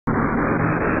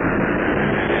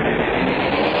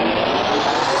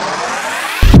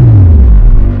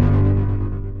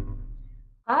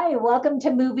welcome to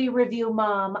Movie Review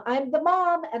Mom. I'm the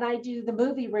mom and I do the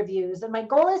movie reviews. And my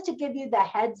goal is to give you the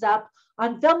heads up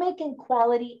on filmmaking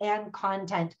quality and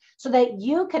content so that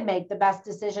you can make the best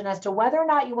decision as to whether or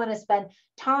not you want to spend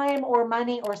time or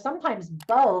money or sometimes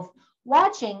both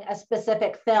watching a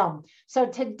specific film. So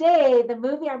today, the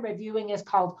movie I'm reviewing is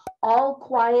called All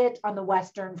Quiet on the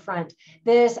Western Front.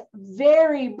 This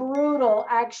very brutal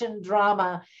action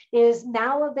drama is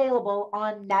now available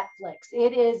on Netflix.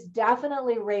 It is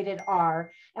definitely rated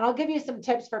R, and I'll give you some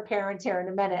tips for parents here in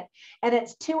a minute. And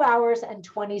it's 2 hours and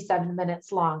 27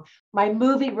 minutes long. My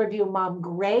movie review mom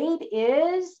grade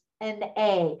is an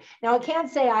A. Now, I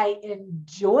can't say I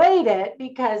enjoyed it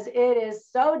because it is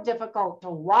so difficult to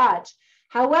watch.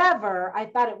 However, I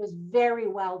thought it was very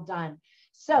well done.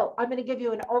 So I'm going to give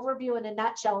you an overview in a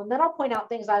nutshell, and then I'll point out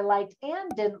things I liked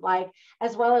and didn't like,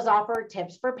 as well as offer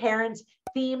tips for parents,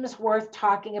 themes worth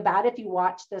talking about if you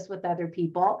watch this with other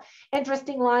people,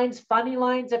 interesting lines, funny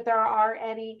lines if there are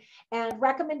any, and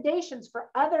recommendations for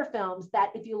other films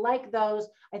that if you like those,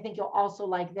 I think you'll also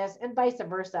like this, and vice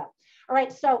versa. All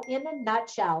right, so in a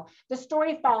nutshell, the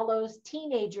story follows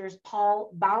teenagers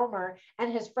Paul Baumer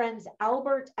and his friends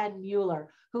Albert and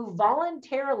Mueller, who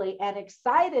voluntarily and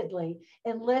excitedly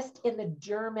enlist in the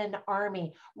German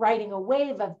army, riding a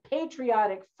wave of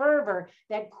patriotic fervor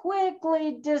that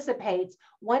quickly dissipates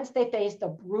once they face the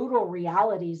brutal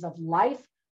realities of life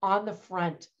on the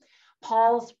front.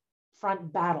 Paul's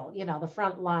front battle, the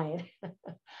front line.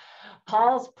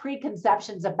 Paul's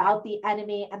preconceptions about the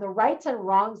enemy and the rights and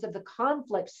wrongs of the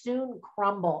conflict soon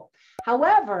crumble.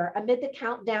 However, amid the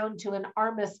countdown to an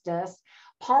armistice,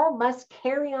 Paul must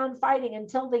carry on fighting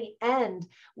until the end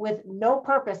with no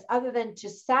purpose other than to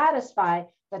satisfy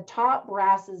the top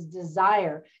brass's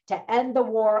desire to end the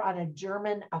war on a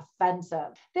German offensive.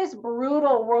 This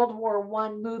brutal World War I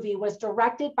movie was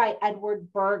directed by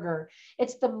Edward Berger.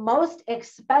 It's the most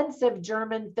expensive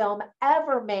German film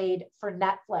ever made for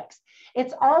Netflix.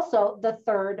 It's also the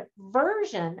third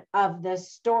version of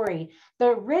this story. The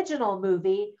original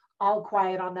movie, All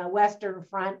Quiet on the Western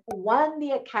Front, won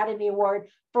the Academy Award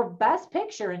for Best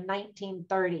Picture in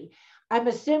 1930. I'm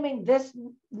assuming this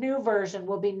new version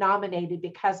will be nominated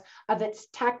because of its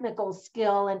technical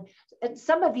skill and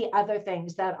some of the other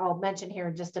things that I'll mention here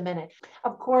in just a minute.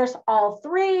 Of course, all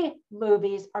three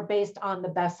movies are based on the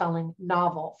best-selling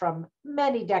novel from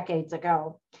many decades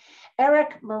ago.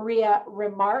 Erich Maria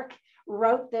Remarque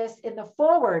wrote this in the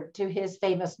foreword to his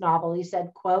famous novel. He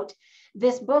said, quote,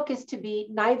 "This book is to be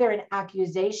neither an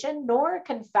accusation nor a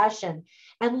confession,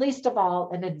 and least of all,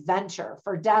 an adventure,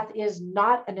 for death is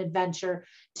not an adventure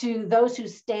to those who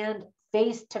stand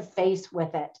face to face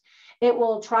with it. It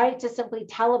will try to simply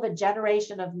tell of a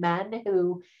generation of men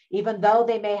who, even though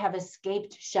they may have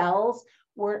escaped shells,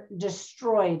 were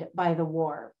destroyed by the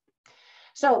war."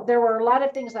 So there were a lot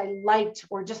of things I liked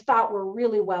or just thought were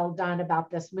really well done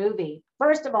about this movie.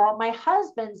 First of all, my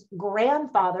husband's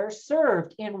grandfather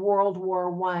served in World War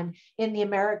I in the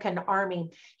American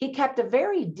Army. He kept a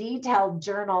very detailed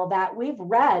journal that we've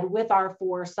read with our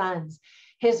 4 sons.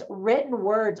 His written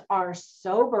words are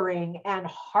sobering and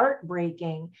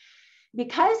heartbreaking.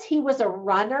 Because he was a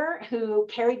runner who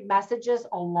carried messages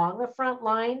along the front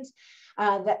lines,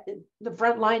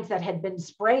 that had been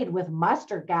sprayed with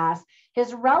mustard gas,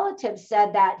 his relatives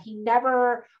said that he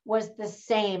never was the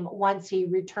same once he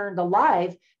returned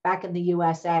alive back in the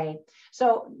USA.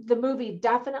 So the movie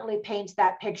definitely paints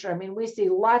that picture. I mean, we see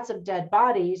lots of dead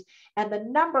bodies and the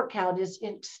number count is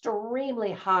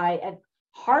extremely high and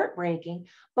heartbreaking,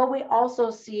 but we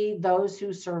also see those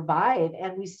who survive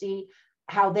and we see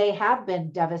how they have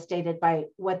been devastated by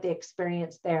what they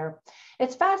experienced there.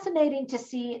 It's fascinating to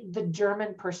see the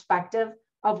German perspective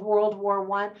of World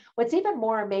War I. What's even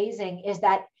more amazing is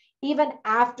that even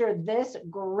after this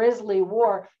grisly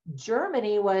war,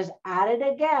 Germany was at it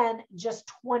again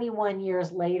just 21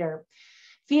 years later.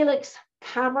 Felix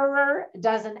Kammerer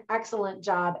does an excellent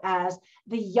job as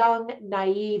the young,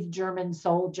 naive German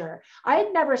soldier. I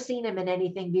had never seen him in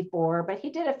anything before, but he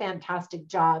did a fantastic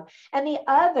job. And the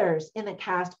others in the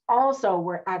cast also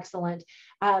were excellent,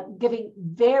 giving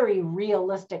very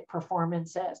realistic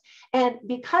performances. And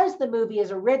because the movie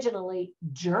is originally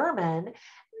German,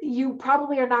 you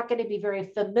probably are not going to be very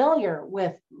familiar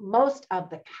with most of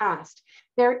the cast.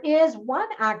 There is one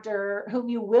actor whom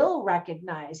you will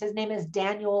recognize. His name is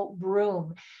Daniel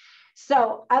Broom.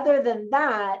 So other than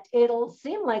that, it'll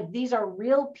seem like these are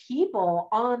real people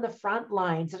on the front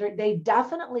lines. They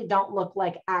definitely don't look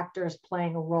like actors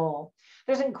playing a role.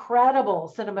 There's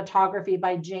incredible cinematography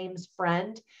by James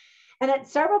Friend. And at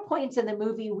several points in the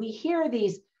movie, we hear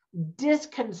these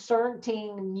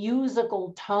disconcerting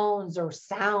musical tones or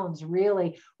sounds,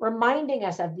 really reminding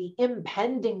us of the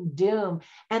impending doom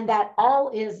and that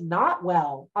all is not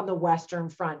well on the Western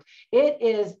Front.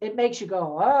 It makes you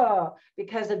go, oh,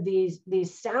 because of these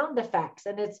sound effects.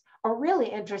 And it's a really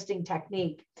interesting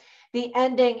technique. The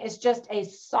ending is just a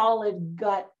solid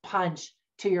gut punch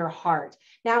to your heart.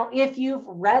 Now, if you've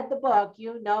read the book,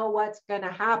 you know what's going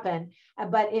to happen.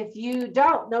 But if you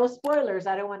don't, no spoilers,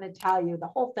 I don't want to tell you. The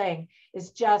whole thing is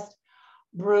just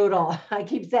brutal. I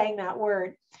keep saying that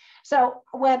word. So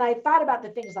when I thought about the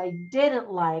things I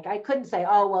didn't like, I couldn't say,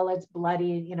 oh, well, it's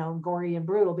bloody, you know, gory and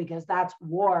brutal because that's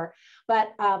war.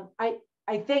 But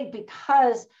I think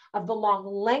because of the long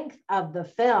length of the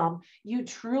film, you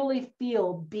truly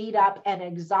feel beat up and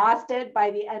exhausted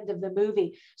by the end of the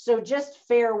movie. So just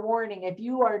fair warning, if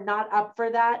you are not up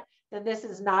for that, then this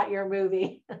is not your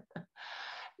movie.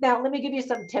 Now, let me give you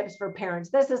some tips for parents.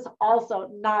 This is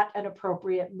also not an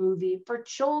appropriate movie for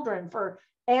children,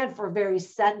 and for very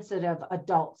sensitive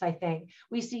adults, I think.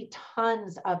 We see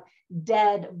tons of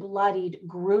dead, bloodied,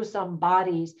 gruesome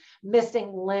bodies,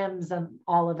 missing limbs and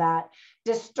all of that,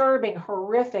 disturbing,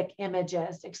 horrific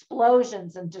images,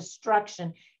 explosions and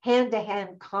destruction,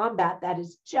 hand-to-hand combat that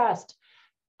is just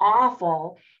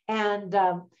awful. And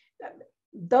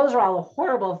those are all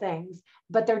horrible things,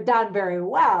 but they're done very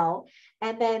well.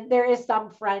 And then there is some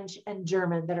French and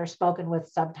German that are spoken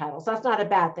with subtitles. That's not a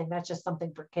bad thing. That's just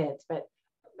something for kids, but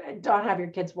don't have your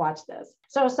kids watch this.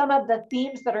 So some of the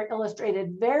themes that are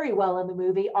illustrated very well in the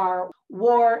movie are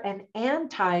war and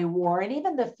anti-war, and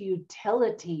even the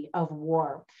futility of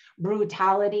war,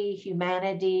 brutality,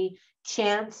 humanity,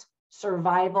 chance,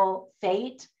 survival,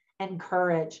 fate, and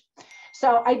courage.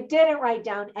 So I didn't write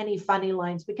down any funny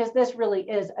lines because this really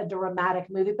is a dramatic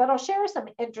movie, but I'll share some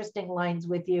interesting lines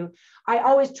with you. I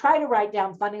always try to write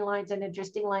down funny lines and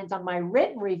interesting lines on my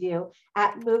written review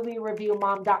at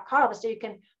moviereviewmom.com. So you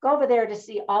can go over there to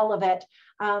see all of it.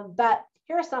 But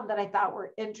here are some that I thought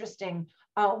were interesting.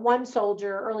 One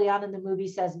soldier early on in the movie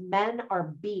says, "Men are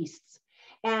beasts."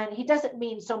 And he doesn't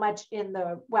mean so much in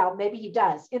the, well, maybe he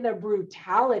does, in the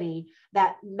brutality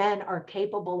that men are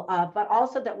capable of, but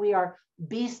also that we are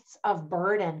beasts of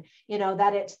burden, you know,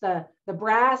 that it's the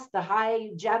brass, the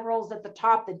high generals at the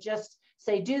top that just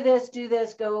say, do this,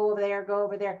 go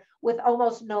over there, with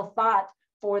almost no thought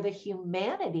for the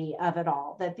humanity of it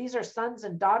all, that these are sons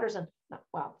and daughters, and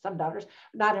well, some daughters,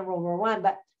 not in World War I,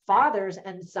 but fathers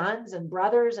and sons and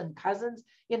brothers and cousins,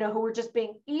 you know, who were just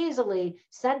being easily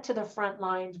sent to the front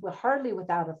lines with hardly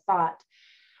without a thought.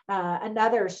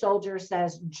 Another soldier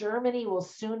says, "Germany will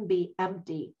soon be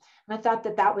empty." And I thought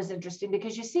that that was interesting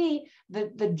because you see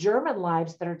the German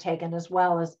lives that are taken as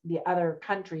well as the other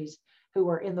countries who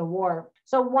were in the war.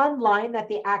 So one line that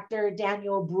the actor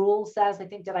Daniel Bruhl says, I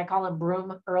think, did I call him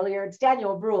Broom earlier? It's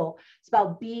Daniel Bruhl,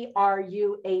 spelled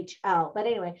B-R-U-H-L. But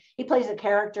anyway, he plays a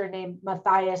character named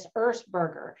Matthias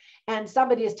Erzberger. And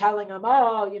somebody is telling him,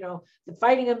 oh, you know, the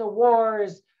fighting in the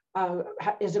wars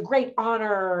is a great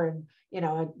honor. And, you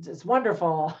know, it's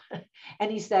wonderful.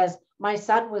 And he says, "My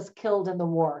son was killed in the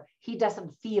war. He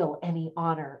doesn't feel any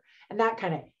honor." And that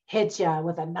kind of hits you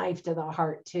with a knife to the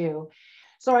heart too.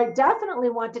 So I definitely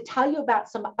want to tell you about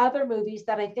some other movies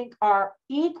that I think are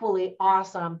equally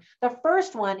awesome. The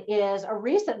first one is a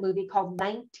recent movie called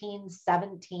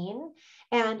 1917.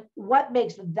 And what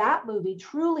makes that movie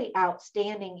truly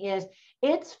outstanding is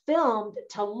it's filmed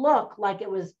to look like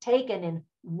it was taken in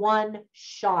one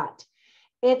shot.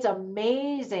 It's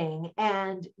amazing.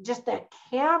 And just the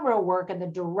camera work and the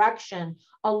direction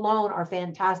alone are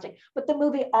fantastic. But the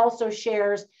movie also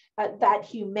shares that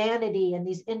humanity and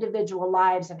these individual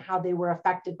lives and how they were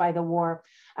affected by the war.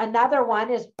 Another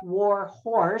one is War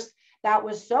Horse. That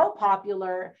was so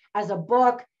popular as a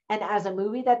book and as a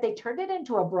movie that they turned it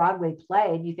into a Broadway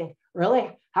play. And you think,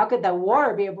 really, how could the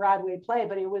war be a Broadway play?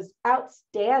 But it was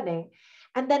outstanding.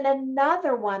 And then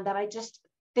another one that I just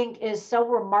think is so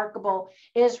remarkable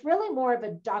is really more of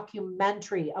a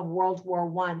documentary of World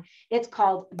War I. It's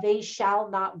called They Shall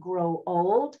Not Grow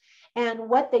Old. And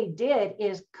what they did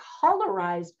is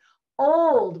colorize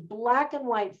old black and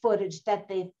white footage that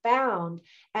they found.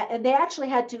 And they actually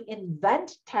had to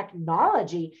invent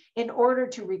technology in order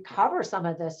to recover some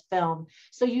of this film.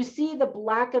 So you see the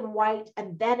black and white,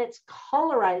 and then it's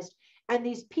colorized. And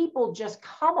these people just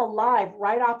come alive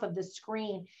right off of the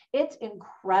screen. It's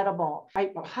incredible.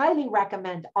 I highly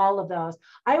recommend all of those.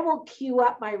 I will queue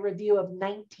up my review of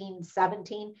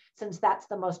 1917 since that's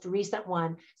the most recent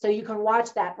one. So you can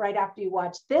watch that right after you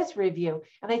watch this review.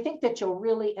 And I think that you'll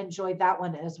really enjoy that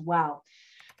one as well.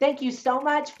 Thank you so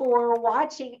much for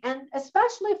watching and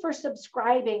especially for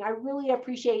subscribing. I really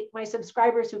appreciate my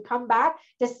subscribers who come back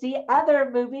to see other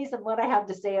movies and what I have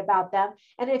to say about them.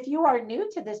 And if you are new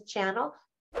to this channel,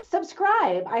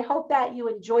 subscribe. I hope that you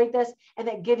enjoyed this and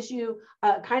that gives you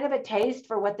kind of a taste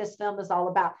for what this film is all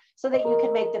about so that you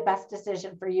can make the best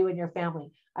decision for you and your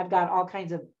family. I've got all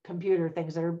kinds of computer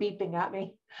things that are beeping at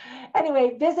me.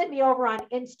 Anyway, visit me over on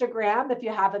Instagram if you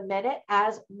have a minute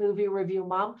as Movie Review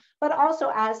Mom, but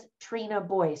also as Trina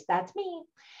Boice. That's me.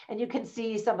 And you can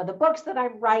see some of the books that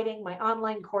I'm writing, my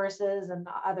online courses, and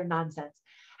other nonsense.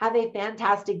 Have a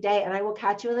fantastic day, and I will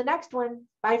catch you in the next one.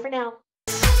 Bye for now.